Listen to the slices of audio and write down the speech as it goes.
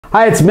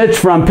Hi, it's Mitch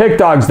from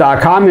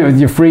PickDawgz.com here with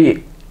your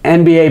free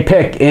NBA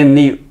pick in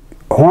the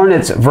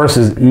Hornets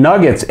versus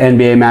Nuggets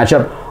NBA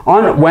matchup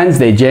on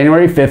Wednesday,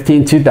 January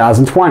 15,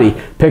 2020.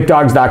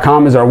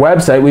 PickDawgz.com is our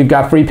website. We've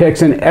got free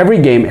picks in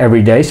every game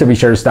every day, so be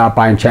sure to stop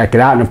by and check it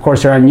out. And of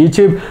course, here on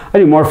YouTube, I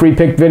do more free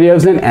pick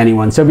videos than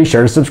anyone, so be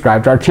sure to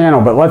subscribe to our channel.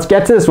 But let's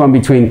get to this one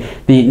between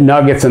the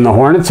Nuggets and the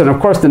Hornets. And of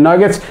course, the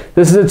Nuggets,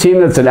 this is a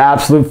team that's an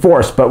absolute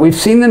force. But we've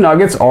seen the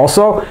Nuggets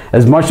also,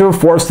 as much of a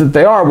force that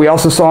they are, we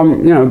also saw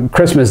them,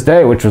 Christmas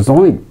Day, which was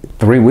only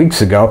 3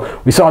 weeks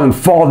ago. We saw them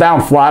fall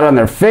down flat on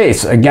their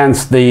face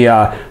against the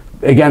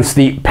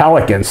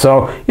Pelicans.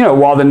 So,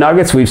 while the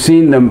Nuggets, we've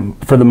seen them,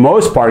 for the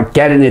most part,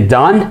 getting it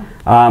done,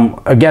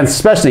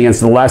 especially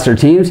against the lesser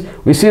teams,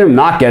 we've seen them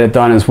not get it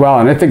done as well.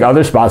 And I think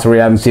other spots where we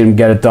haven't seen them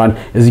get it done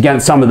is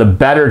against some of the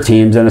better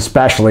teams, and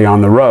especially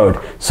on the road.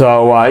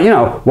 So,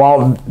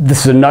 while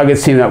this is a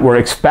Nuggets team that we're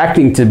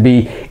expecting to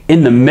be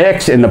in the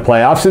mix in the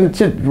playoffs and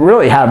to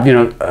really have,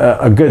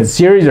 a good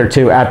series or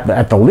two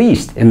at the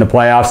least in the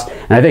playoffs,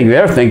 and I think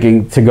they're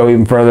thinking to go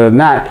even further than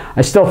that,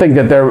 I still think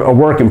that they're a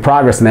work in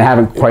progress and they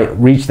haven't quite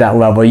reached that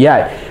level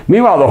yet.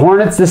 Meanwhile, the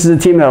Hornets, this is a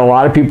team that a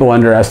lot of people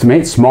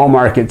underestimate. Small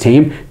market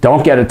team,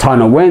 don't get a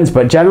ton of wins,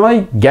 but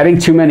generally getting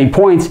too many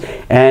points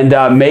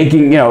and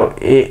making,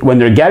 when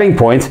they're getting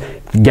points,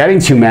 getting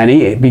too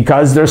many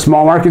because they're a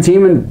small market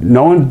team and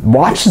no one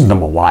watches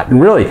them a lot,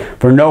 and really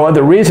for no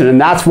other reason.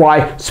 And that's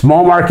why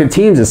small market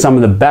teams is some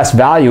of the best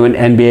value in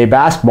NBA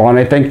basketball. And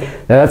I think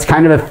that's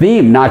kind of a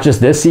theme, not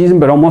just this season,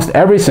 but almost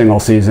every single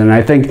season. And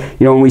I think,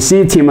 when we see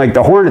a team like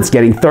the Hornets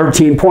getting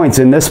 13 points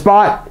in this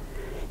spot,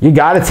 you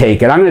got to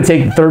take it. I'm going to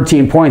take the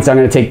 13 points. I'm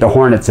going to take the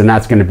Hornets, and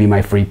that's going to be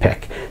my free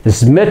pick.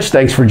 This is Mitch.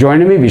 Thanks for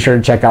joining me. Be sure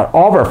to check out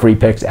all of our free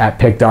picks at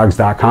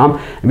PickDawgz.com.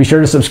 And be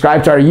sure to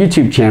subscribe to our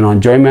YouTube channel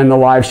and join me on the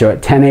live show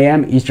at 10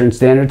 a.m. Eastern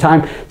Standard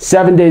Time,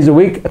 7 days a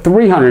week,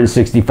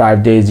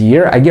 365 days a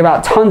year. I give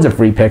out tons of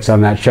free picks on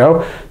that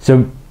show.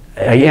 So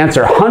I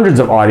answer hundreds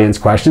of audience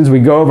questions. We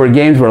go over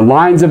games where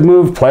lines have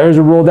moved, players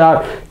are ruled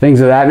out, things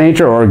of that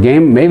nature, or a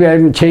game maybe I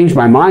haven't changed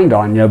my mind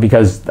on,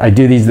 because I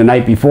do these the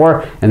night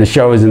before and the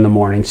show is in the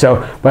morning.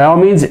 So by all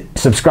means,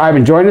 subscribe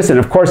and join us. And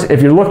of course,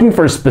 if you're looking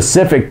for a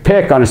specific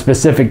pick on a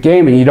specific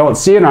game and you don't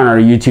see it on our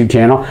YouTube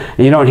channel and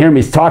you don't hear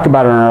me talk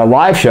about it on our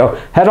live show,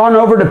 head on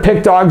over to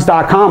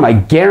PickDawgz.com. I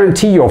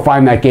guarantee you'll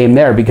find that game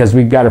there because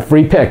we've got a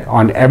free pick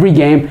on every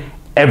game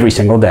every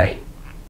single day.